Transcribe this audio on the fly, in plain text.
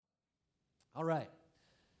All right.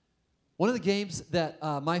 One of the games that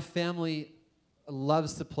my family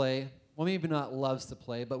loves to play, well, maybe not loves to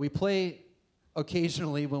play, but we play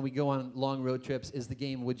occasionally when we go on long road trips, is the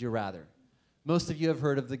game Would You Rather. Most of you have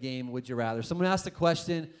heard of the game Would You Rather. Someone asks a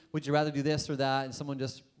question, would you rather do this or that, and someone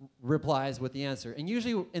just replies with the answer. And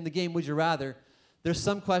usually in the game Would You Rather, there's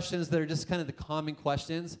some questions that are just kind of the common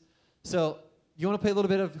questions. So you want to play a little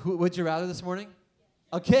bit of Would You Rather this morning?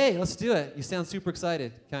 Okay, let's do it. You sound super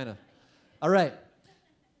excited, kind of. All right.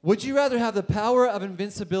 Would you rather have the power of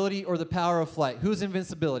invincibility or the power of flight? Who's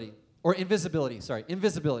invincibility? Or invisibility, sorry,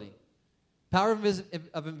 invisibility. Power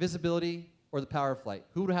of invisibility or the power of flight?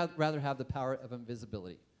 Who would rather have the power of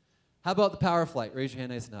invisibility? How about the power of flight? Raise your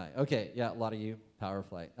hand nice and high. Okay, yeah, a lot of you. Power of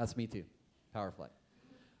flight. That's me too. Power of flight.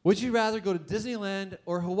 Would you rather go to Disneyland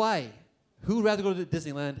or Hawaii? Who would rather go to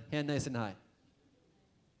Disneyland? Hand nice and high.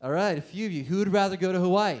 All right, a few of you. Who would rather go to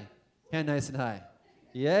Hawaii? Hand nice and high.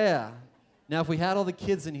 Yeah. Now, if we had all the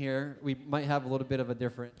kids in here, we might have a little bit of a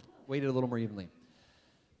different, weighted a little more evenly.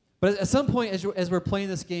 But at some point, as we're playing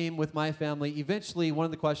this game with my family, eventually one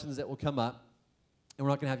of the questions that will come up, and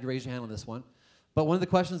we're not going to have you raise your hand on this one, but one of the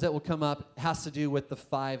questions that will come up has to do with the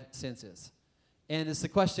five senses. And it's the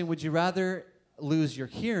question, would you rather lose your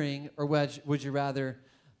hearing, or would you rather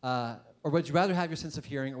have your sense of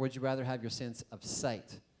hearing, or would you rather have your sense of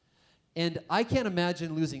sight? And I can't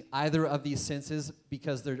imagine losing either of these senses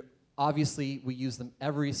because obviously we use them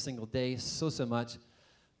every single day so much.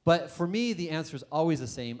 But for me, the answer is always the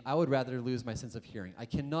same. I would rather lose my sense of hearing. I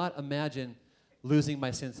cannot imagine losing my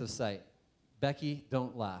sense of sight. Becky,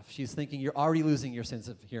 don't laugh. She's thinking you're already losing your sense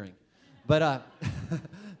of hearing. But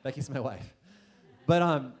Becky's my wife. But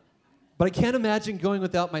I can't imagine going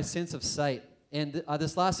without my sense of sight. And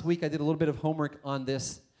this last week, I did a little bit of homework on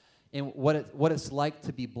this and what it's like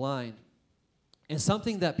to be blind. And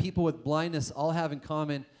something that people with blindness all have in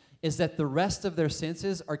common is that the rest of their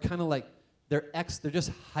senses are kind of like they're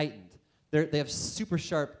just heightened. They have super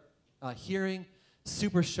sharp hearing,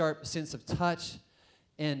 super sharp sense of touch,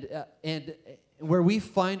 and where we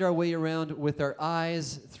find our way around with our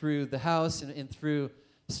eyes through the house and through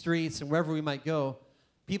streets and wherever we might go,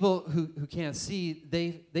 people who can't see,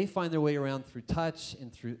 they find their way around through touch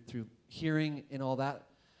and through hearing and all that.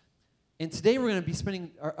 And today we're going to be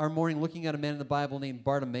spending our morning looking at a man in the Bible named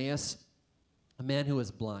Bartimaeus, a man who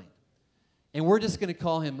is blind. And we're just going to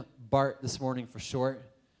call him Bart this morning for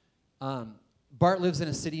short. Bart lives in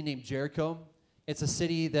a city named Jericho. It's a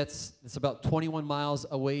city that's about 21 miles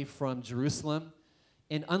away from Jerusalem.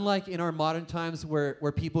 And unlike in our modern times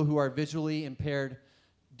where people who are visually impaired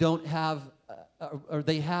don't have, or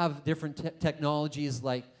they have different technologies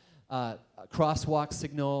like crosswalk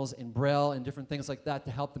signals and Braille and different things like that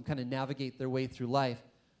to help them kind of navigate their way through life,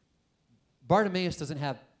 Bartimaeus doesn't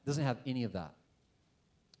have any of that.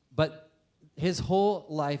 But his whole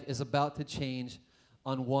life is about to change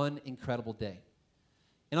on one incredible day.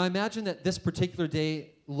 And I imagine that this particular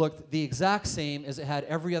day looked the exact same as it had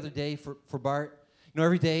every other day for Bart. You know,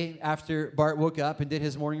 every day after Bart woke up and did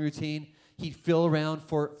his morning routine, he'd feel around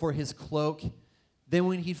for his cloak. Then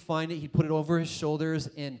when he'd find it, he'd put it over his shoulders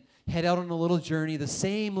and head out on a little journey, the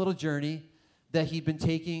same little journey that he'd been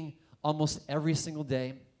taking almost every single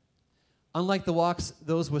day. Unlike the walks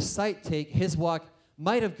those with sight take, his walk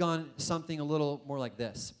might have gone something a little more like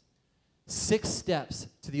this. 6 steps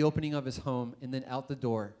to the opening of his home and then out the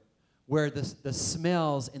door, where the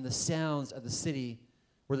smells and the sounds of the city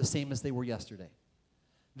were the same as they were yesterday.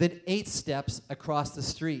 Then 8 steps across the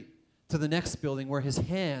street to the next building where his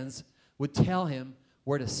hands would tell him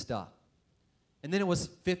where to stop. And then it was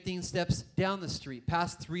 15 steps down the street,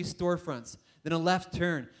 past 3 storefronts, then a left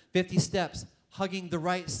turn, 50 steps, hugging the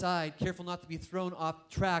right side, careful not to be thrown off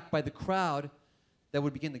track by the crowd that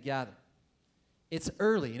would begin to gather. It's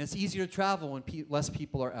early, and it's easier to travel when less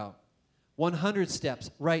people are out. 100 steps,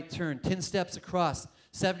 right turn, 10 steps across,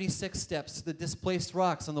 76 steps to the displaced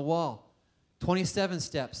rocks on the wall, 27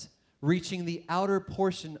 steps, reaching the outer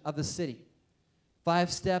portion of the city.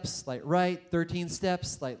 5 steps, slight right, 13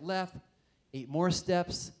 steps, slight left, 8 more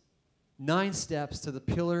steps, 9 steps to the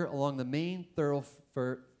pillar along the main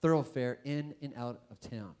thoroughfare in and out of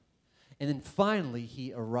town. And then finally,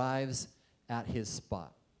 he arrives at his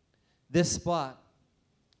spot. This spot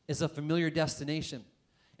is a familiar destination.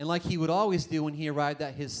 And like he would always do when he arrived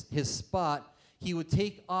at his spot, he would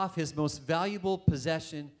take off his most valuable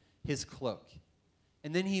possession, his cloak.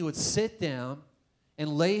 And then he would sit down and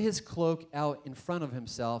lay his cloak out in front of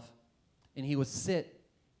himself, and he would sit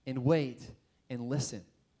and wait and listen.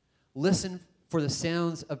 Listen for the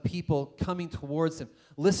sounds of people coming towards him.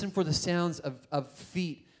 Listen for the sounds of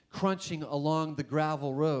feet crunching along the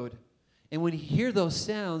gravel road. And when he heard those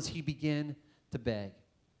sounds, he began to beg,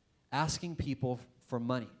 asking people for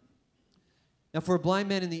money. Now, for a blind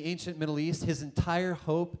man in the ancient Middle East, his entire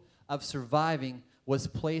hope of surviving was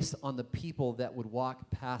placed on the people that would walk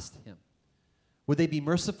past him. Would they be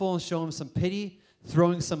merciful and show him some pity,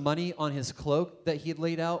 throwing some money on his cloak that he had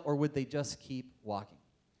laid out, or would they just keep walking?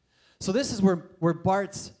 So this is where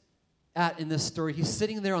Bart's at in this story. He's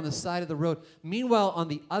sitting there on the side of the road. Meanwhile, on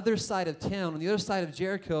the other side of town, on the other side of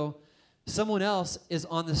Jericho, someone else is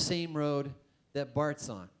on the same road that Bart's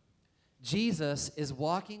on. Jesus is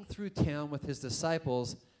walking through town with his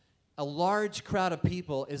disciples. A large crowd of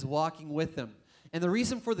people is walking with them. And the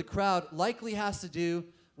reason for the crowd likely has to do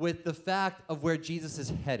with the fact of where Jesus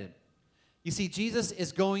is headed. You see, Jesus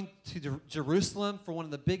is going to Jerusalem for one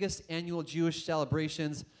of the biggest annual Jewish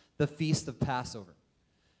celebrations, the Feast of Passover.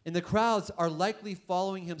 And the crowds are likely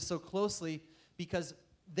following him so closely because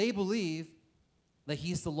they believe that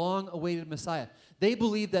he's the long-awaited Messiah. They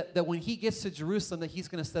believe that when he gets to Jerusalem, that he's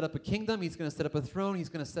going to set up a kingdom, he's going to set up a throne, he's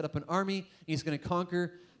going to set up an army, and he's going to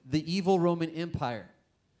conquer the evil Roman Empire.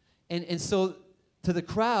 And so to the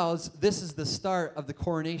crowds, this is the start of the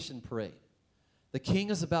coronation parade. The king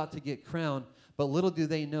is about to get crowned, but little do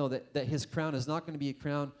they know that his crown is not going to be a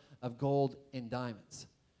crown of gold and diamonds.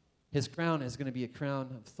 His crown is going to be a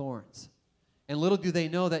crown of thorns. And little do they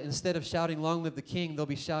know that instead of shouting, "Long live the king," they'll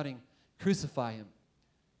be shouting, "Crucify him,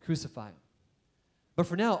 crucify him." But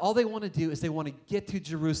for now, all they want to do is they want to get to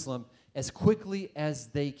Jerusalem as quickly as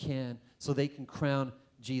they can so they can crown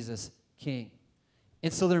Jesus king.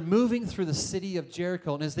 And so they're moving through the city of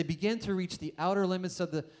Jericho. And as they begin to reach the outer limits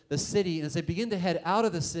of the city, and as they begin to head out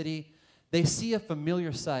of the city, they see a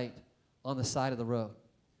familiar sight on the side of the road.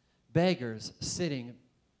 Beggars sitting,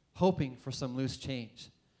 hoping for some loose change.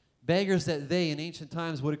 Beggars that they, in ancient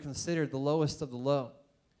times, would have considered the lowest of the low.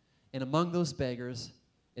 And among those beggars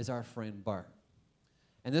is our friend Bart.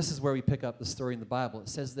 And this is where we pick up the story in the Bible. It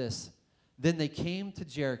says this: "Then they came to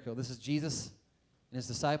Jericho." This is Jesus and his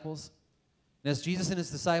disciples. And as Jesus and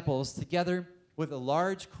his disciples, together with a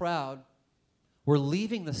large crowd, were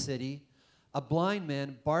leaving the city, a blind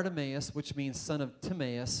man, Bartimaeus, which means son of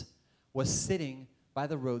Timaeus, was sitting by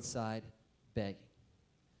the roadside begging.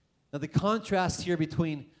 Now, the contrast here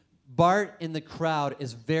between Bart and the crowd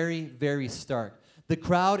is very, very stark. The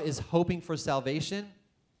crowd is hoping for salvation.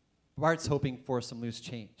 Bart's hoping for some loose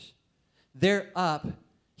change. They're up.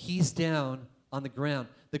 He's down on the ground.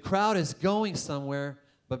 The crowd is going somewhere,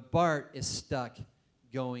 but Bart is stuck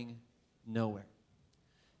going nowhere.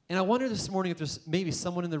 And I wonder this morning if there's maybe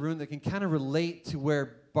someone in the room that can kind of relate to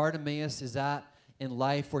where Bartimaeus is at in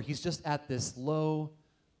life, where he's just at this low,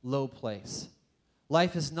 low place.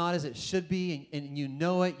 Life is not as it should be, and you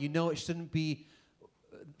know it. You know it shouldn't be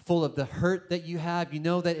full of the hurt that you have. You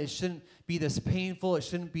know that it shouldn't be this painful. It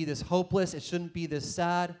shouldn't be this hopeless. It shouldn't be this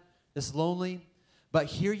sad, this lonely. But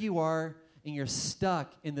here you are, and you're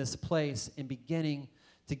stuck in this place and beginning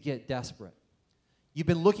to get desperate. You've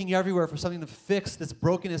been looking everywhere for something to fix this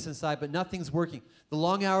brokenness inside, but nothing's working. The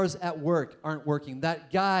long hours at work aren't working. That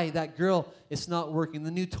guy, that girl, it's not working.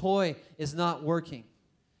 The new toy is not working.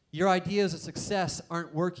 Your ideas of success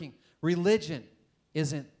aren't working. Religion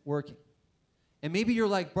isn't working. And maybe you're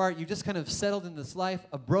like Bart, you just kind of settled in this life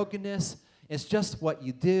of brokenness. It's just what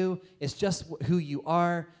you do. It's just who you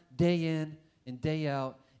are day in and day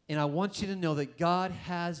out. And I want you to know that God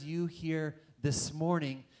has you here this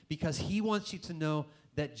morning because he wants you to know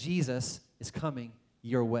that Jesus is coming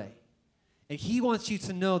your way. And he wants you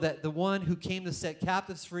to know that the one who came to set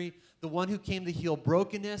captives free, the one who came to heal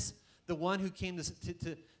brokenness, the one who came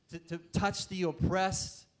to touch the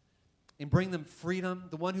oppressed and bring them freedom,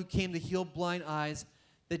 the one who came to heal blind eyes,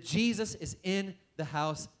 that Jesus is in the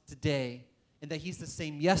house today and that he's the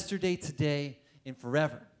same yesterday, today, and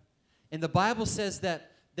forever. And the Bible says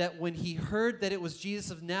that when he heard that it was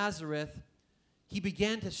Jesus of Nazareth, he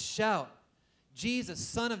began to shout, "Jesus,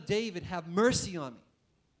 Son of David, have mercy on me."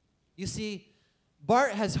 You see,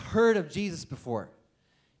 Bart has heard of Jesus before.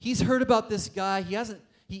 He's heard about this guy. He hasn't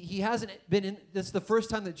been in, this is the first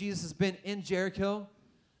time that Jesus has been in Jericho.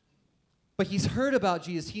 But he's heard about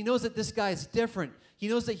Jesus. He knows that this guy is different. He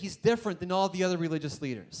knows that he's different than all the other religious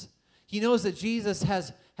leaders. He knows that Jesus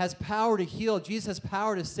has power to heal. Jesus has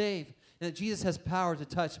power to save. And that Jesus has power to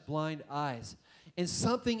touch blind eyes. And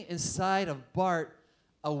something inside of Bart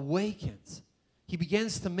awakens. He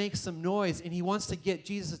begins to make some noise, and he wants to get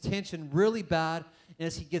Jesus' attention really bad. And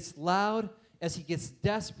as he gets loud, as he gets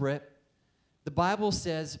desperate, the Bible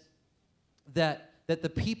says that the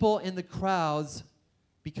people in the crowds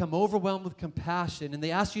become overwhelmed with compassion, and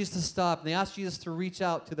they ask Jesus to stop, and they ask Jesus to reach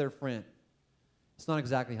out to their friend. It's not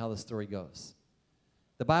exactly how the story goes.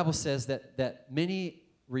 the Bible says that many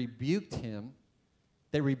rebuked him.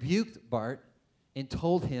 They rebuked Bart and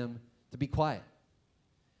told him to be quiet.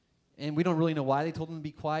 And we don't really know why they told him to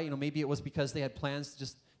be quiet. Maybe it was because they had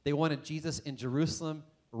plans they wanted Jesus in Jerusalem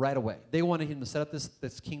right away. They wanted him to set up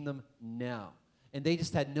this kingdom now. And they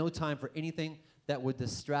just had no time for anything that would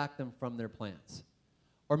distract them from their plans.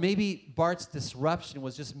 Or maybe Bart's disruption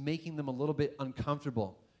was just making them a little bit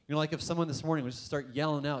uncomfortable. Like if someone this morning was to start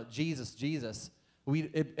yelling out, Jesus, Jesus,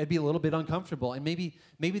 it'd be a little bit uncomfortable. And maybe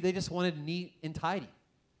they just wanted neat and tidy.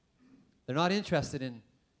 They're not interested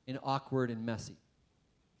in awkward and messy.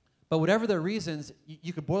 But whatever their reasons,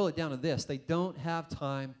 you could boil it down to this. They don't have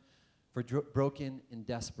time for broken and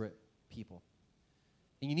desperate people.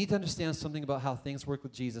 And you need to understand something about how things work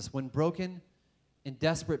with Jesus. When broken and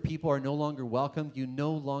desperate people are no longer welcomed, you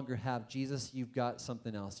no longer have Jesus. You've got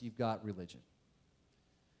something else. You've got religion.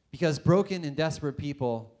 Because broken and desperate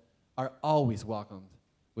people are always welcomed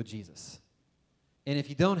with Jesus. And if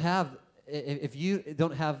you don't have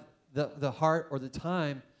the heart or the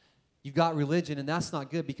time, you've got religion, and that's not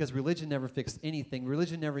good because religion never fixed anything.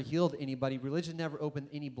 Religion never healed anybody. Religion never opened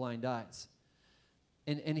any blind eyes.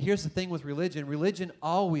 And here's the thing with religion. Religion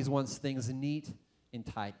always wants things neat and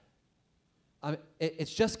tidy.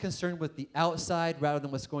 It's just concerned with the outside rather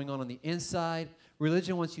than what's going on the inside.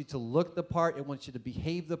 Religion wants you to look the part. It wants you to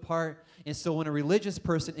behave the part. And so when a religious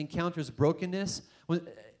person encounters brokenness,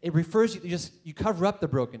 it refers you cover up the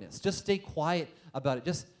brokenness. Just stay quiet about it.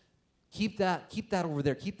 Just keep that over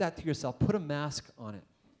there. Keep that to yourself. Put a mask on it.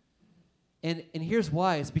 And here's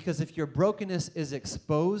why. It's because if your brokenness is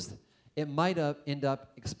exposed, it might end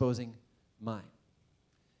up exposing mine.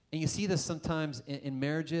 And you see this sometimes in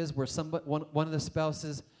marriages where one of the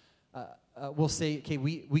spouses will say, okay,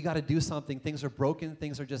 we got to do something. Things are broken.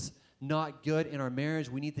 Things are just not good in our marriage.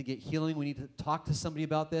 We need to get healing. We need to talk to somebody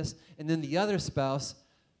about this. And then the other spouse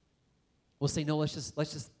will say, no,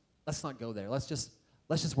 let's not go there. Let's just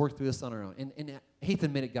work through this on our own. And I hate to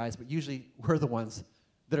admit it, guys, but usually we're the ones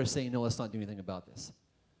that are saying, no, let's not do anything about this.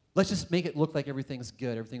 Let's just make it look like everything's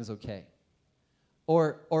good, everything's okay.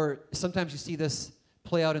 Or sometimes you see this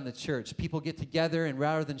play out in the church. People get together, and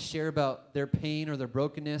rather than share about their pain or their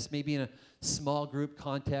brokenness, maybe in a small group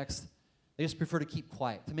context, they just prefer to keep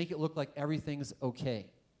quiet, to make it look like everything's okay.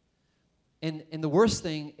 And the worst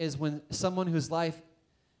thing is when someone whose life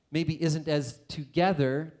maybe isn't as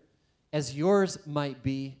together as yours might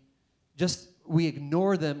be, just we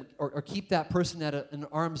ignore them or keep that person at an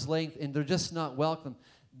arm's length, and they're just not welcome.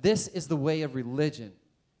 This is the way of religion.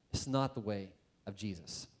 It's not the way of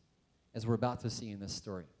Jesus, as we're about to see in this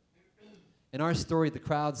story. In our story, the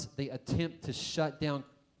crowds, they attempt to shut down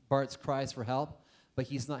Bart's cries for help, but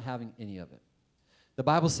he's not having any of it. The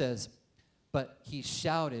Bible says, but he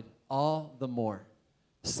shouted all the more,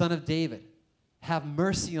 Son of David, have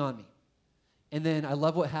mercy on me. And then I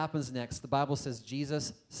love what happens next. The Bible says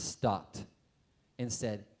Jesus stopped and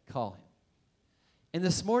said, call him. And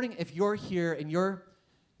this morning, if you're here and you're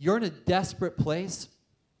in a desperate place,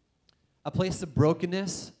 a place of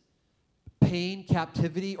brokenness, pain,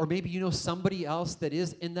 captivity, or maybe you know somebody else that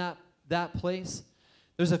is in that place,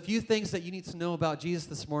 there's a few things that you need to know about Jesus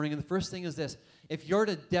this morning. And the first thing is this. If you're at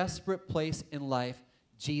a desperate place in life,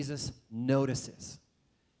 Jesus notices.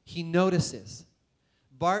 He notices.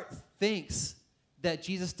 Bart thinks that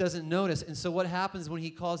Jesus doesn't notice. And so what happens when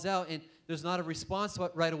he calls out and there's not a response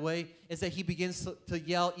right away is that he begins to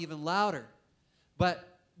yell even louder. But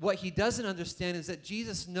what he doesn't understand is that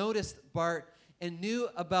Jesus noticed Bart and knew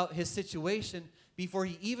about his situation before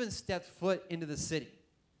he even stepped foot into the city.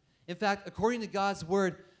 In fact, according to God's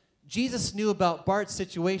word, Jesus knew about Bart's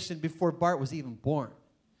situation before Bart was even born.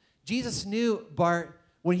 Jesus knew Bart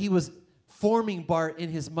when he was forming Bart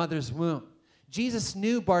in his mother's womb. Jesus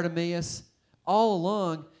knew Bartimaeus all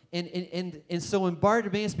along, and so when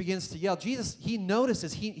Bartimaeus begins to yell, Jesus, he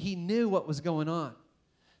notices, he knew what was going on.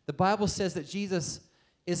 The Bible says that Jesus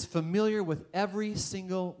is familiar with every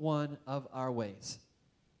single one of our ways.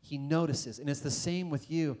 He notices, and it's the same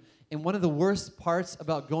with you. And one of the worst parts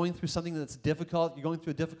about going through something that's difficult, you're going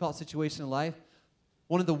through a difficult situation in life,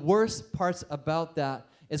 one of the worst parts about that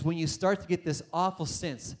is when you start to get this awful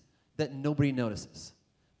sense that nobody notices,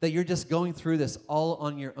 that you're just going through this all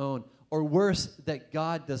on your own, or worse, that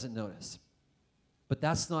God doesn't notice. But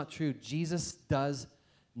that's not true. Jesus does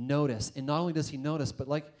notice, and not only does he notice, but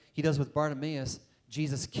like he does with Bartimaeus,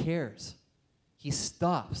 Jesus cares. He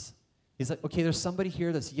stops. He's like, okay, there's somebody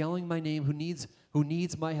here that's yelling my name who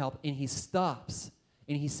needs my help, and he stops,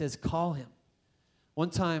 and he says, call him. One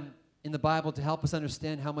time in the Bible, to help us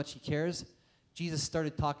understand how much he cares, Jesus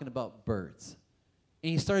started talking about birds.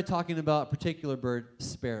 And he started talking about a particular bird,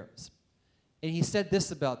 sparrows. And he said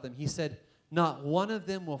this about them. He said, not one of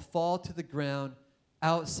them will fall to the ground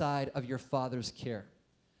outside of your Father's care.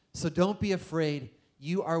 So don't be afraid.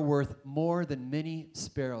 You are worth more than many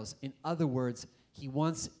sparrows. In other words, he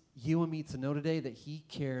wants you and me to know today that he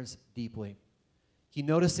cares deeply. He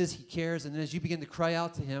notices, he cares, and then as you begin to cry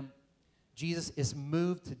out to him, Jesus is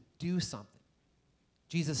moved to do something.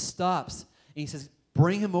 Jesus stops, and he says,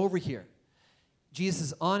 bring him over here. Jesus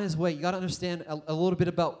is on his way. You got to understand a little bit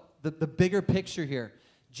about the bigger picture here.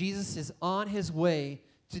 Jesus is on his way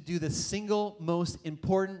to do the single most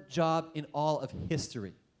important job in all of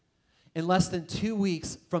history. In less than 2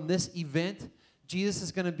 weeks from this event, Jesus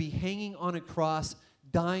is going to be hanging on a cross,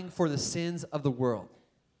 dying for the sins of the world.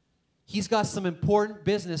 He's got some important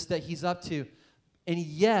business that he's up to, and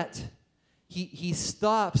yet he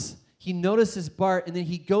stops, he notices Bart, and then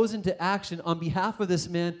he goes into action on behalf of this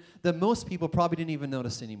man that most people probably didn't even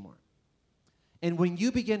notice anymore. And when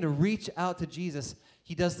you begin to reach out to Jesus,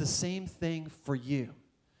 he does the same thing for you.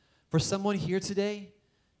 For someone here today,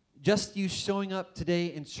 just you showing up today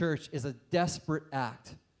in church is a desperate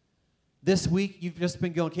act. This week, you've just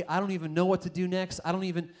been going, okay, I don't even know what to do next.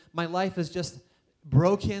 My life is just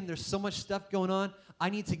broken. There's so much stuff going on. I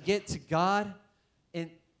need to get to God. And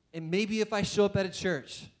maybe if I show up at a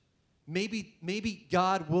church, maybe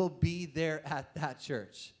God will be there at that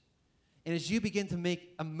church. And as you begin to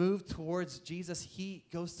make a move towards Jesus, he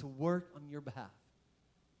goes to work on your behalf.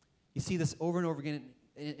 You see this over and over again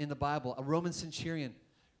in the Bible. A Roman centurion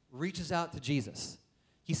reaches out to Jesus.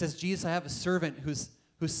 He says, Jesus, I have a servant who's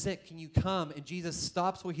sick. Can you come? And Jesus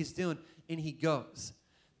stops what he's doing, and he goes.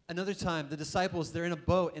 Another time, the disciples, they're in a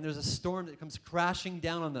boat, and there's a storm that comes crashing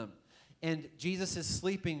down on them. And Jesus is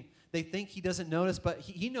sleeping. They think he doesn't notice, but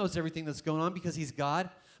he knows everything that's going on because he's God.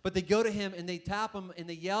 But they go to him, and they tap him, and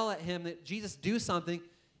they yell at him that Jesus, do something.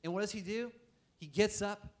 And what does he do? He gets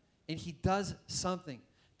up, and he does something.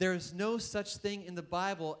 There is no such thing in the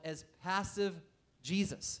Bible as passive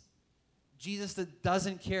Jesus. Jesus that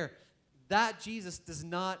doesn't care. That Jesus does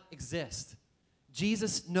not exist.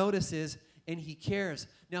 Jesus notices and he cares.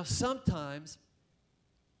 Now, sometimes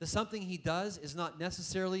the something he does is not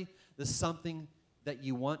necessarily the something that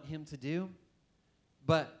you want him to do,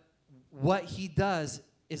 but what he does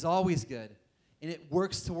is always good, and it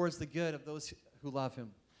works towards the good of those who love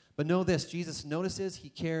him. But know this, Jesus notices, he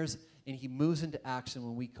cares, and he moves into action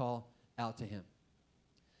when we call out to him.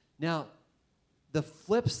 Now, the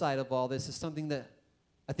flip side of all this is something that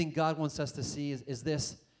I think God wants us to see is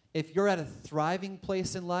this. If you're at a thriving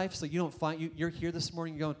place in life, so you don't find, you're here this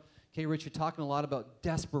morning going, okay, Rich, you're talking a lot about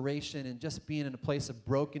desperation and just being in a place of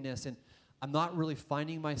brokenness, and I'm not really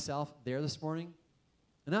finding myself there this morning.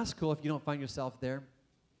 And that's cool if you don't find yourself there.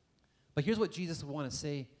 But here's what Jesus would want to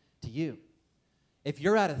say to you. If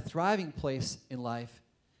you're at a thriving place in life,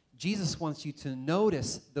 Jesus wants you to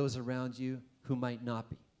notice those around you who might not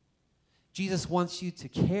be. Jesus wants you to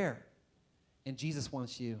care, and Jesus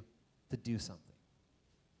wants you to do something.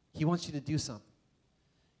 He wants you to do something.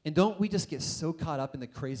 And don't we just get so caught up in the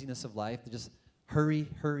craziness of life to just hurry,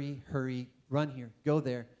 hurry, hurry, run here, go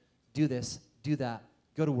there, do this, do that,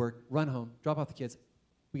 go to work, run home, drop off the kids.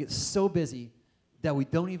 We get so busy that we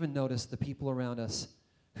don't even notice the people around us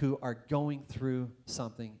who are going through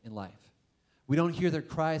something in life. We don't hear their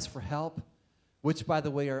cries for help, which, by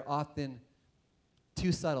the way, are often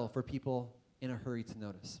too subtle for people in a hurry to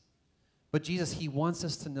notice. But Jesus, he wants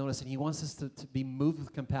us to notice, and he wants us to be moved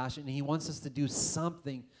with compassion, and he wants us to do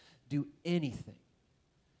something, do anything.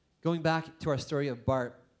 Going back to our story of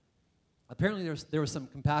Bart, apparently there were some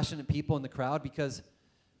compassionate people in the crowd, because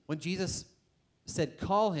when Jesus said,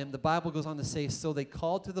 call him, the Bible goes on to say, so they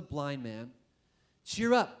called to the blind man,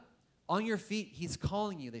 cheer up, on your feet, he's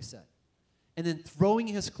calling you, they said. And then throwing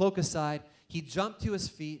his cloak aside, he jumped to his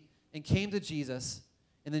feet and came to Jesus,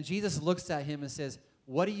 and then Jesus looks at him and says,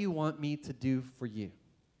 what do you want me to do for you?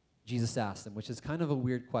 Jesus asked him, which is kind of a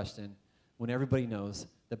weird question when everybody knows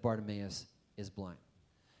that Bartimaeus is blind.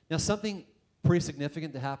 Now, something pretty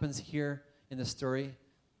significant that happens here in the story,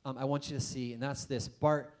 I want you to see, and that's this.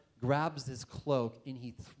 Bart grabs his cloak and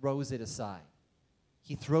he throws it aside.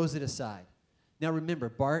 He throws it aside. Now, remember,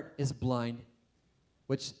 Bart is blind,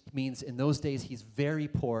 which means in those days he's very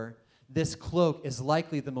poor. This cloak is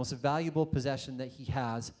likely the most valuable possession that he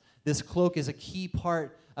has. This cloak is a key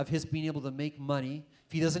part of his being able to make money.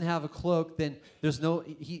 If he doesn't have a cloak, then there's no,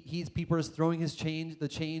 people are just throwing the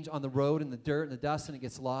change on the road and the dirt and the dust, and it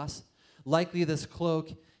gets lost. Likely this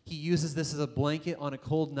cloak, he uses this as a blanket on a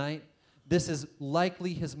cold night. This is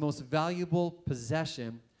likely his most valuable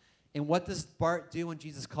possession. And what does Bart do when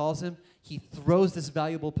Jesus calls him? He throws this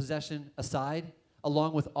valuable possession aside,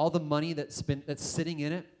 along with all the money that's sitting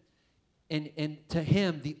in it. And to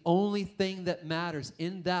him, the only thing that matters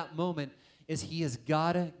in that moment is he has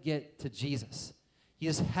got to get to Jesus. He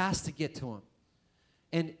just has to get to him.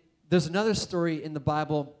 And there's another story in the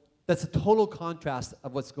Bible that's a total contrast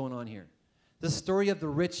of what's going on here. The story of the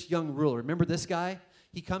rich young ruler. Remember this guy?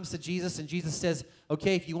 He comes to Jesus, and Jesus says,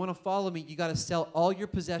 okay, if you want to follow me, you got to sell all your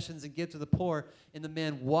possessions and give to the poor. And the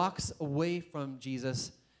man walks away from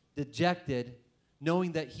Jesus, dejected,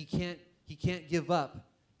 knowing that he can't give up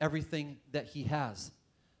everything that he has.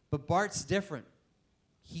 But Bart's different.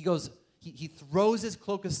 He throws his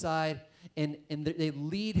cloak aside, and they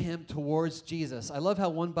lead him towards Jesus. I love how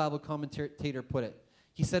one Bible commentator put it.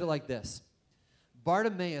 He said it like this: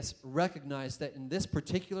 Bartimaeus recognized that in this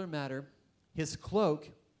particular matter, his cloak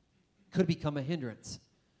could become a hindrance.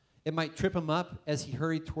 It might trip him up as he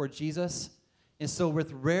hurried toward Jesus. And so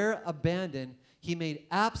with rare abandon, he made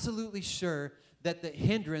absolutely sure that the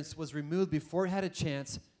hindrance was removed before it had a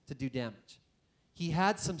chance to do damage. He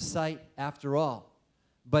had some sight after all,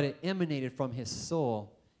 but it emanated from his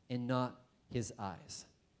soul and not his eyes.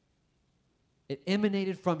 It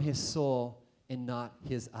emanated from his soul and not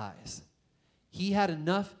his eyes. He had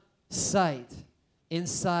enough sight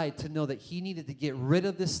inside to know that he needed to get rid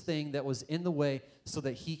of this thing that was in the way so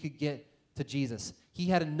that he could get to Jesus. He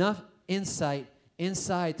had enough insight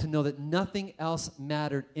inside to know that nothing else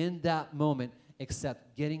mattered in that moment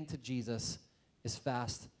except getting to Jesus as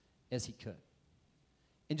fast as he could.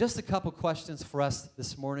 And just a couple questions for us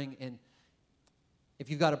this morning. And if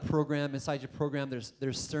you've got a program, inside your program,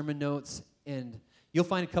 there's sermon notes, and you'll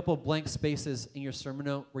find a couple of blank spaces in your sermon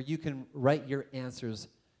note where you can write your answers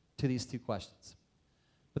to these two questions.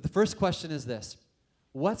 But the first question is this: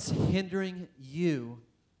 what's hindering you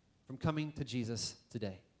from coming to Jesus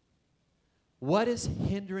today? What is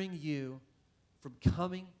hindering you from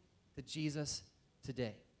coming to Jesus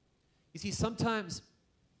today? You see, sometimes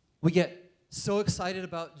we get so excited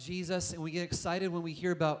about Jesus, and we get excited when we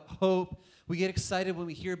hear about hope. We get excited when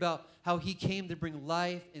we hear about how he came to bring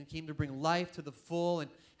life and came to bring life to the full, and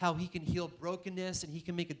how he can heal brokenness and he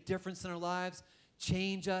can make a difference in our lives,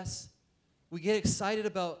 change us. We get excited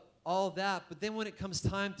about all that, but then when it comes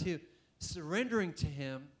time to surrendering to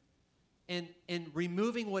him and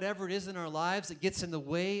removing whatever it is in our lives that gets in the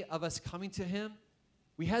way of us coming to him,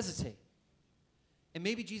 we hesitate. And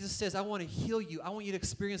maybe Jesus says, I want to heal you. I want you to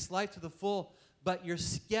experience life to the full, but your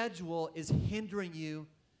schedule is hindering you.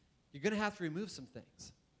 You're going to have to remove some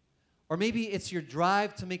things. Or maybe it's your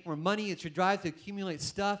drive to make more money. It's your drive to accumulate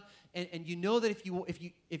stuff. And you know that if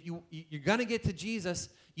you're going to get to Jesus,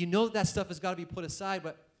 you know that stuff has got to be put aside,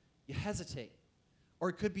 but you hesitate. Or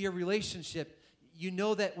it could be a relationship. You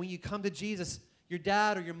know that when you come to Jesus, your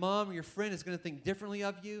dad or your mom or your friend is going to think differently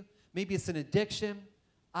of you. Maybe it's an addiction.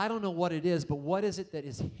 I don't know what it is, but what is it that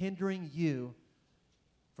is hindering you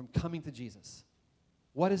from coming to Jesus?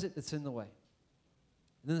 What is it that's in the way?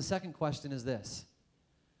 And then the second question is this: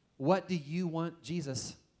 what do you want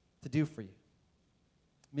Jesus to do for you?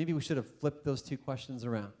 Maybe we should have flipped those two questions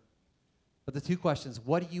around. But the two questions: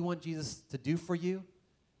 what do you want Jesus to do for you?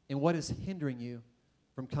 And what is hindering you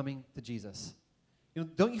from coming to Jesus? You know,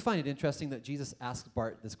 don't you find it interesting that Jesus asked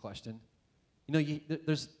Bart this question? You know,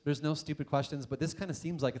 there's no stupid questions, but this kind of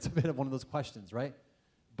seems like it's a bit of one of those questions, right?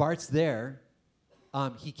 Bart's there.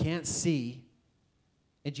 He can't see.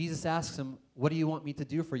 And Jesus asks him, what do you want me to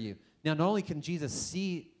do for you? Now, not only can Jesus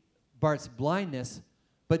see Bart's blindness,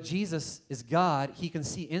 but Jesus is God. He can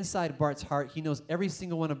see inside Bart's heart. He knows every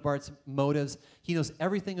single one of Bart's motives. He knows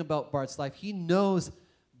everything about Bart's life. He knows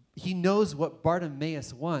what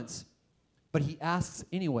Bartimaeus wants, but he asks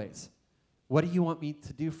anyways, what do you want me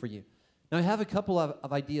to do for you? Now, I have a couple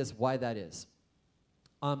of ideas why that is.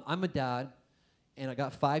 I'm a dad, and I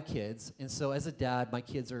got 5 kids, and so as a dad, my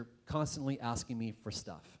kids are constantly asking me for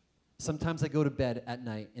stuff. Sometimes I go to bed at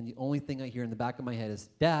night, and the only thing I hear in the back of my head is,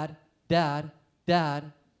 Dad, Dad,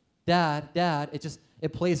 Dad, Dad, Dad.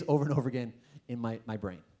 It plays over and over again in my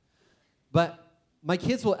brain. But my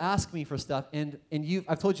kids will ask me for stuff, and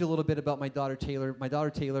I've told you a little bit about my daughter Taylor. My daughter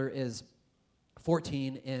Taylor is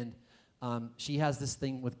 14, and she has this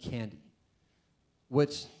thing with candy,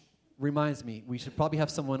 which reminds me, we should probably have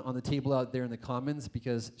someone on the table out there in the commons,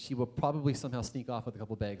 because she will probably somehow sneak off with a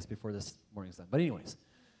couple bags before this morning's done. But anyways,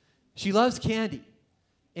 she loves candy.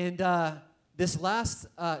 And this last,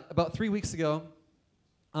 about 3 weeks ago,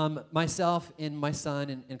 myself and my son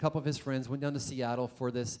and a couple of his friends went down to Seattle for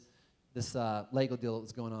this Lego deal that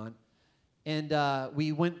was going on. And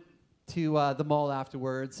we went to the mall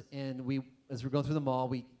afterwards, and as we're going through the mall,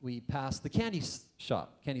 we passed the candy store,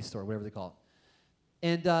 whatever they call it.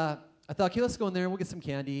 And I thought, okay, let's go in there and we'll get some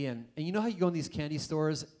candy. And you know how you go in these candy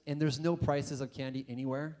stores and there's no prices of candy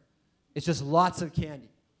anywhere? It's just lots of candy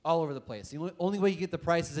all over the place. The only way you get the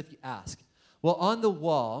price is if you ask. Well, on the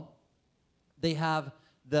wall, they have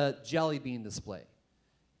the jelly bean display.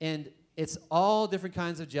 And it's all different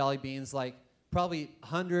kinds of jelly beans, like probably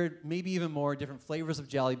 100, maybe even more different flavors of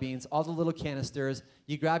jelly beans, all the little canisters.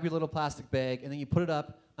 You grab your little plastic bag, and then you put it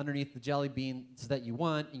up underneath the jelly beans that you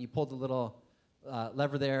want, and you pull the little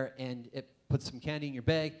lever there, and it puts some candy in your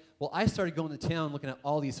bag. Well, I started going to town looking at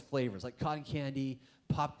all these flavors, like cotton candy,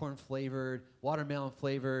 popcorn flavored, watermelon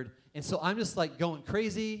flavored. And so I'm just like going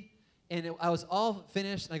crazy. And I was all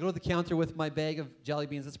finished, and I go to the counter with my bag of jelly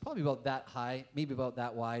beans. It's probably about that high, maybe about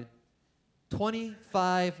that wide.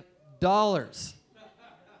 $25.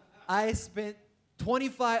 I spent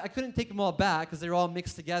 $25. I couldn't take them all back because they were all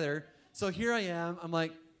mixed together. So here I am. I'm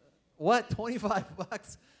like, what? $25?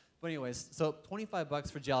 But anyways, so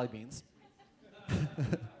 $25 for jelly beans.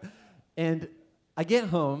 And I get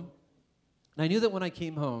home, and I knew that when I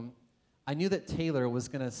came home, I knew that Taylor was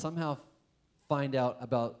going to somehow find out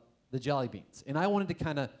about the jelly beans. And I wanted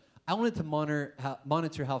to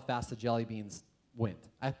monitor how fast the jelly beans went.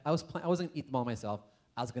 I wasn't going to eat them all myself.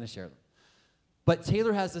 I was going to share them. But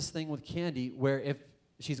Taylor has this thing with candy where if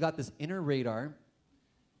she's got this inner radar,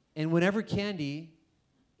 and whenever candy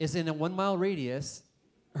is in a 1 mile radius,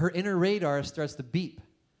 her inner radar starts to beep,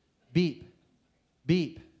 beep,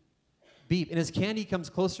 beep, beep. And as candy comes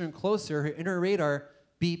closer and closer, her inner radar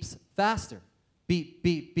beeps faster. Beep,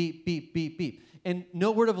 beep, beep, beep, beep, beep. And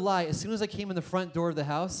no word of a lie, as soon as I came in the front door of the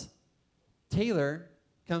house, Taylor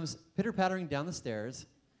comes pitter-pattering down the stairs,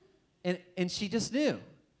 and she just knew.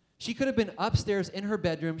 She could have been upstairs in her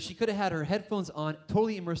bedroom. She could have had her headphones on,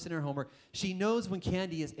 totally immersed in her homework. She knows when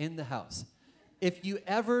candy is in the house. If you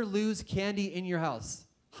ever lose candy in your house,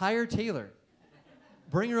 hire Taylor.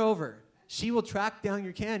 Bring her over. She will track down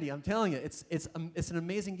your candy. I'm telling you, it's an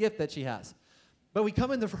amazing gift that she has. But we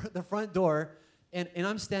come in the front door, and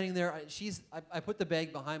I'm standing there. I put the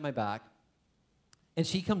bag behind my back, and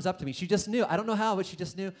she comes up to me. She just knew. I don't know how, but she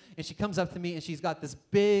just knew. And she comes up to me, and she's got this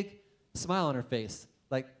big smile on her face,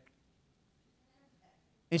 like.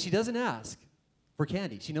 And she doesn't ask for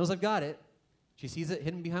candy. She knows I've got it. She sees it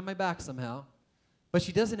hidden behind my back somehow, but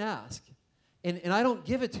she doesn't ask. And I don't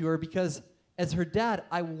give it to her because as her dad,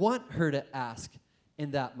 I want her to ask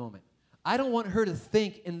in that moment. I don't want her to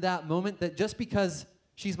think in that moment that just because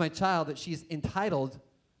she's my child, that she's entitled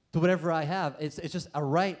to whatever I have. It's just a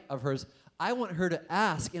right of hers. I want her to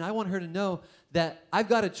ask, and I want her to know that I've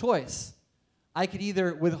got a choice. I could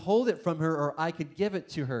either withhold it from her or I could give it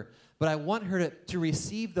to her. But I want her to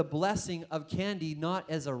receive the blessing of candy not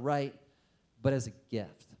as a right, but as a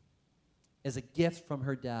gift. As a gift from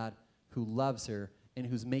her dad who loves her and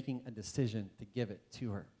who's making a decision to give it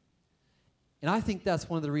to her. And I think that's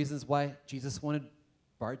one of the reasons why Jesus wanted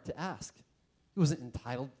Bart to ask. He wasn't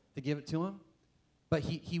entitled to give it to him, but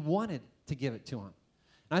he wanted to give it to him.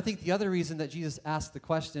 And I think the other reason that Jesus asked the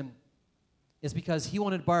question is because he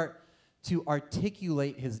wanted Bart to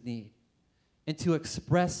articulate his need and to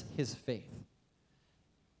express his faith.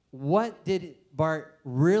 What did Bart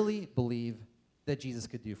really believe that Jesus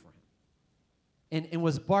could do for him? And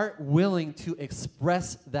was Bart willing to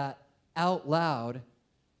express that out loud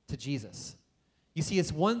to Jesus? You see,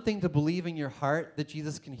 it's one thing to believe in your heart that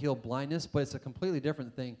Jesus can heal blindness, but it's a completely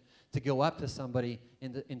different thing to go up to somebody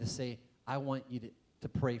and to say, I want you to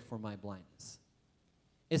pray for my blindness.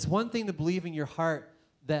 It's one thing to believe in your heart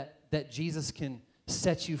that Jesus can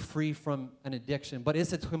set you free from an addiction, but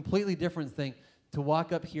it's a completely different thing to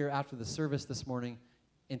walk up here after the service this morning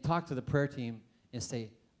and talk to the prayer team and say,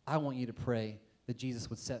 I want you to pray that Jesus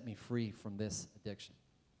would set me free from this addiction.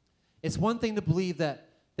 It's one thing to believe that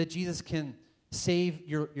Jesus can save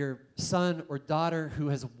your son or daughter who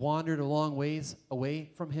has wandered a long ways away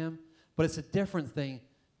from him, but it's a different thing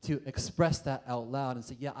to express that out loud and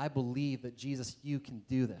say, yeah, I believe that Jesus, you can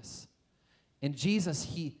do this. And Jesus,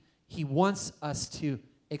 he wants us to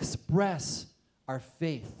express our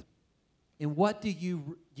faith. And what do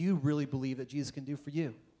you really believe that Jesus can do for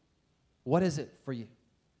you? What is it for you?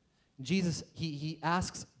 Jesus, he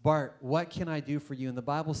asks Bart, what can I do for you? And the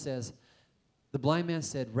Bible says, the blind man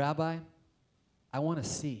said, Rabbi, I want to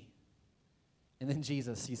see. And then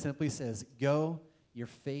Jesus, he simply says, go, your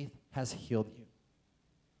faith has healed you.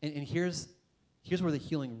 And here's where the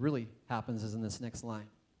healing really happens, is in this next line.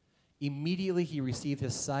 Immediately he received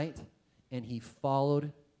his sight, and he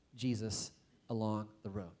followed Jesus along the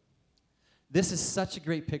road. This is such a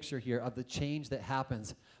great picture here of the change that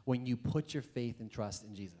happens when you put your faith and trust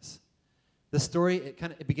in Jesus. The story,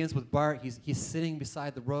 it begins with Bart. He's sitting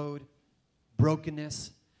beside the road,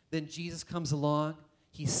 brokenness. Then Jesus comes along.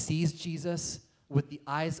 He sees Jesus, with the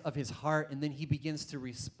eyes of his heart, and then he begins to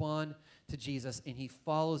respond to Jesus, and he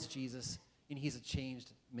follows Jesus, and he's a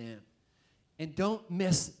changed man. And don't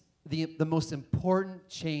miss the most important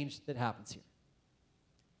change that happens here.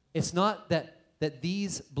 It's not that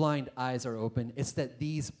these blind eyes are open, it's that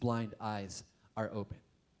these blind eyes are open.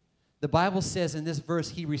 The Bible says in this verse,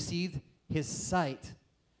 he received his sight,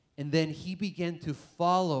 and then he began to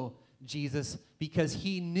follow Jesus because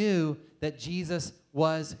he knew that Jesus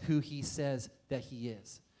was who he says that he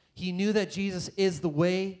is. He knew that Jesus is the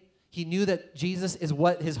way. He knew that Jesus is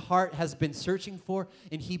what his heart has been searching for,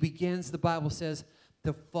 and he begins, the Bible says,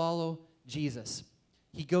 to follow Jesus.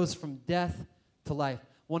 He goes from death to life.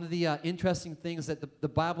 One of the interesting things that the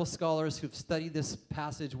Bible scholars who've studied this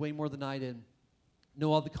passage way more than I did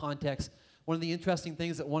know all the context. One of the interesting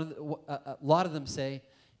things that a lot of them say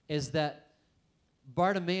is that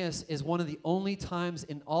Bartimaeus is one of the only times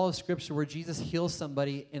in all of Scripture where Jesus heals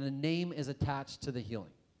somebody and a name is attached to the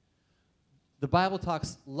healing. The Bible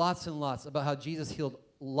talks lots and lots about how Jesus healed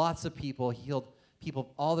lots of people. He healed people of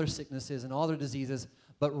all their sicknesses and all their diseases,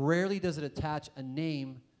 but rarely does it attach a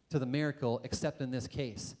name to the miracle, except in this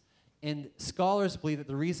case. And scholars believe that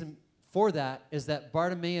the reason for that is that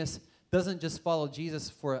Bartimaeus doesn't just follow Jesus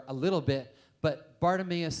for a little bit, but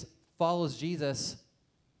Bartimaeus follows Jesus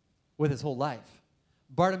with his whole life.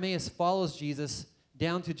 Bartimaeus follows Jesus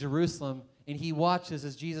down to Jerusalem, and he watches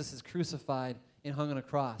as Jesus is crucified and hung on a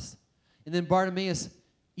cross. And then Bartimaeus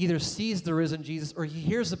either sees the risen Jesus or he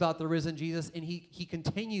hears about the risen Jesus, and he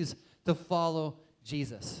continues to follow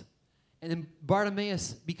Jesus. And then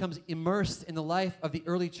Bartimaeus becomes immersed in the life of the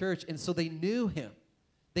early church, and so they knew him.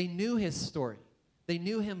 They knew his story. They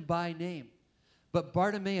knew him by name. But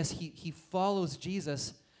Bartimaeus, he follows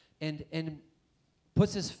Jesus and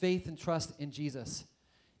puts his faith and trust in Jesus.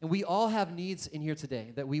 And we all have needs in here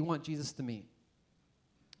today that we want Jesus to meet.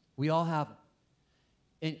 We all have them.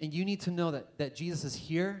 And you need to know that Jesus is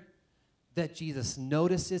here, that Jesus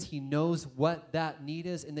notices, he knows what that need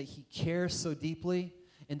is, and that he cares so deeply,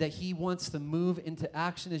 and that he wants to move into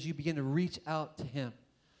action as you begin to reach out to him.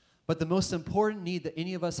 But the most important need that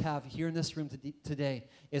any of us have here in this room today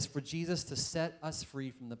is for Jesus to set us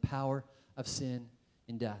free from the power of sin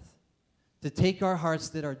and death. To take our hearts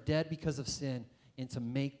that are dead because of sin and to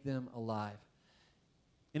make them alive.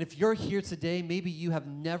 And if you're here today, maybe you have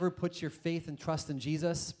never put your faith and trust in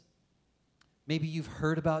Jesus. Maybe you've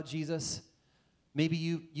heard about Jesus. Maybe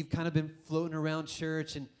you've kind of been floating around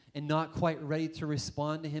church and not quite ready to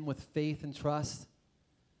respond to him with faith and trust.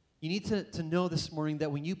 You need to know this morning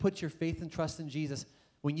that when you put your faith and trust in Jesus,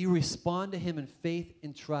 when you respond to him in faith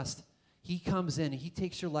and trust, he comes in and he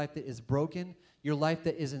takes your life that is broken, your life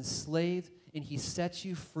that is enslaved, and he sets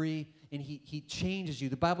you free, and he changes you.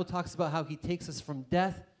 The Bible talks about how he takes us from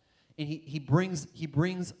death, and he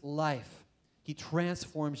brings life. He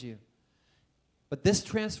transforms you. But this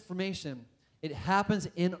transformation, it happens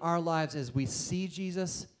in our lives as we see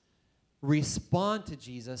Jesus, respond to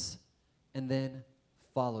Jesus, and then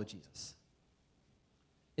follow Jesus.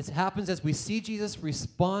 It happens as we see Jesus,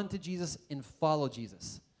 respond to Jesus, and follow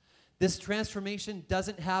Jesus. This transformation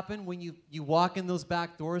doesn't happen when you walk in those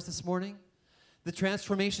back doors this morning. The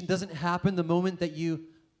transformation doesn't happen the moment that you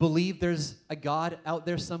believe there's a God out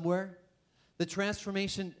there somewhere. The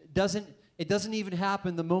transformation doesn't even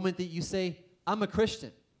happen the moment that you say, I'm a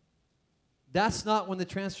Christian. That's not when the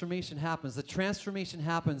transformation happens. The transformation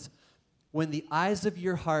happens when the eyes of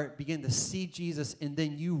your heart begin to see Jesus, and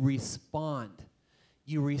then you respond.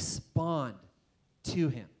 You respond to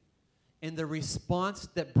him. And the response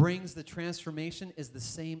that brings the transformation is the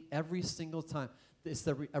same every single time. It's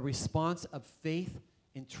a response of faith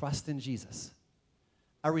and trust in Jesus.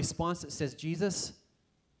 A response that says, Jesus,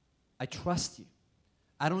 I trust you.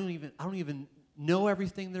 I don't even know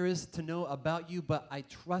everything there is to know about you, but I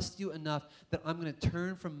trust you enough that I'm going to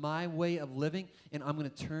turn from my way of living, and I'm going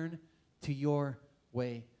to turn to your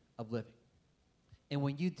way of living. And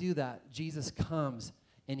when you do that, Jesus comes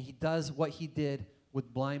and he does what he did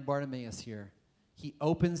with blind Bartimaeus here. He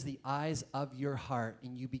opens the eyes of your heart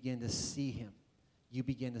and you begin to see him. You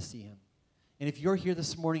begin to see him. And if you're here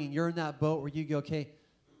this morning and you're in that boat where you go, okay,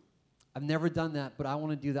 I've never done that, but I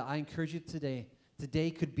want to do that, I encourage you today.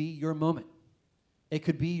 Today could be your moment. It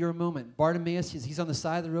could be your moment. Bartimaeus, he's on the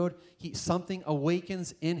side of the road. Something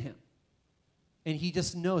awakens in him. And he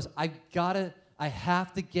just knows, I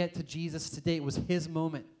have to get to Jesus today. It was his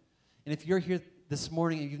moment. And if you're here this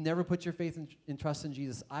morning and you've never put your faith and trust in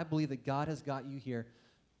Jesus, I believe that God has got you here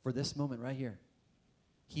for this moment right here.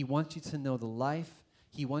 He wants you to know the life.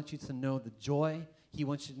 He wants you to know the joy. He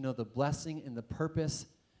wants you to know the blessing and the purpose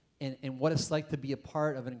and what it's like to be a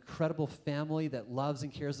part of an incredible family that loves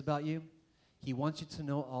and cares about you. He wants you to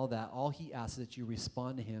know all that. All he asks is that you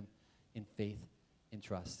respond to him in faith and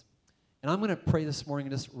trust. And I'm going to pray this morning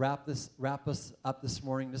and just wrap us up this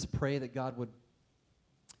morning. Just pray that God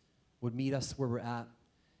would meet us where we're at.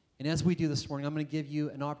 And as we do this morning, I'm going to give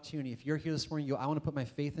you an opportunity. If you're here this morning, you go, I want to put my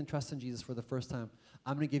faith and trust in Jesus for the first time.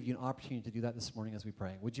 I'm going to give you an opportunity to do that this morning as we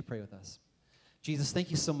pray. Would you pray with us? Jesus,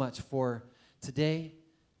 thank you so much for today.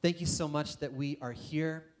 Thank you so much that we are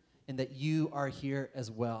here and that you are here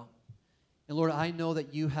as well. And Lord, I know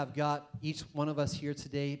that you have got each one of us here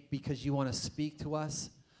today because you want to speak to us.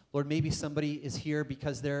 Lord, maybe somebody is here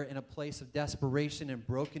because they're in a place of desperation and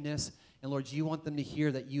brokenness. And Lord, you want them to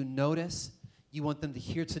hear that you notice. You want them to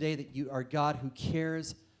hear today that you are God who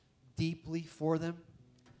cares deeply for them.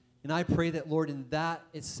 And I pray that, Lord, in that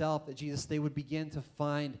itself, that Jesus, they would begin to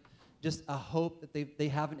find just a hope that they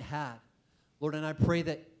haven't had. Lord, and I pray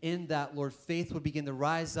that in that, Lord, faith would begin to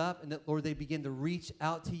rise up and that, Lord, they begin to reach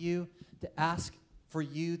out to you, to ask for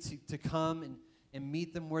you to come and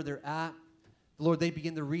meet them where they're at. Lord, they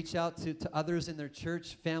begin to reach out to others in their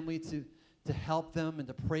church family to help them and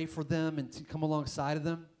to pray for them and to come alongside of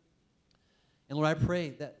them. And Lord, I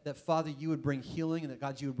pray that Father, you would bring healing and that,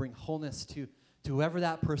 God, you would bring wholeness to whoever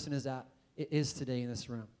that person is today in this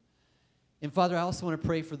room. And Father, I also want to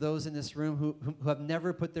pray for those in this room who have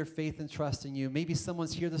never put their faith and trust in you. Maybe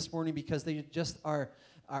someone's here this morning because they just are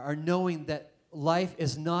knowing that life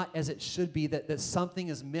is not as it should be, that something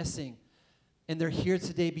is missing. And they're here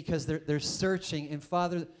today because they're searching. And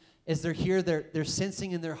Father, as they're here, they're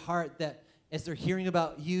sensing in their heart that as they're hearing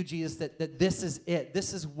about you, Jesus, that this is it.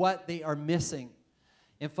 This is what they are missing.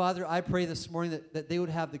 And Father, I pray this morning that they would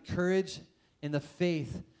have the courage and the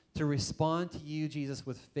faith to respond to you, Jesus,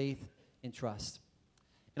 with faith and trust.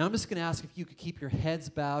 And I'm just going to ask if you could keep your heads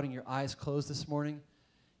bowed and your eyes closed this morning.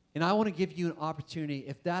 And I want to give you an opportunity.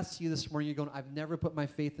 If that's you this morning, you're going, I've never put my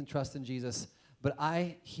faith and trust in Jesus, but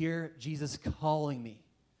I hear Jesus calling me.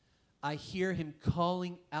 I hear him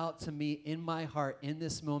calling out to me in my heart in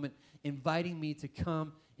this moment, inviting me to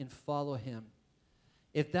come and follow him.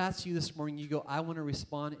 If that's you this morning, you go, I want to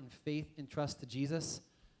respond in faith and trust to Jesus,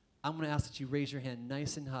 I'm going to ask that you raise your hand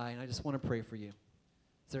nice and high, and I just want to pray for you.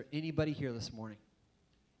 Is there anybody here this morning?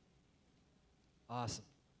 Awesome.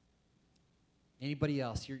 Anybody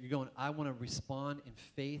else? You're going, I want to respond in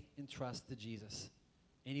faith and trust to Jesus.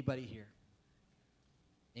 Anybody here?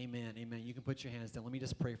 Amen, amen. You can put your hands down. Let me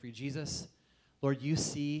just pray for you. Jesus, Lord, you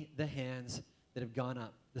see the hands that have gone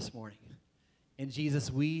up this morning. And Jesus,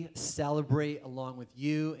 we celebrate along with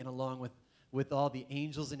you and along with all the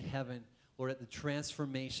angels in heaven, Lord, at the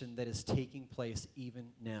transformation that is taking place even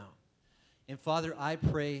now. And Father, I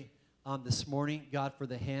pray this morning, God, for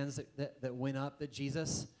the hands that went up, that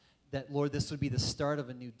Jesus, that, Lord, this would be the start of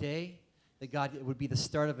a new day, that, God, it would be the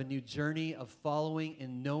start of a new journey of following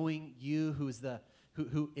and knowing you, who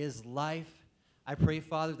is life. I pray,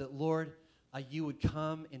 Father, that, Lord, you would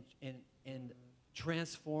come and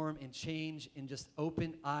transform and change and just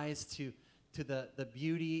open eyes to the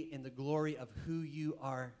beauty and the glory of who you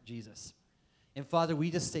are, Jesus. And, Father,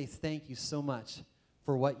 we just say thank you so much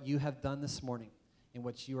for what you have done this morning and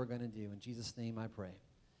what you are going to do. In Jesus' name I pray.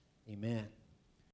 Amen.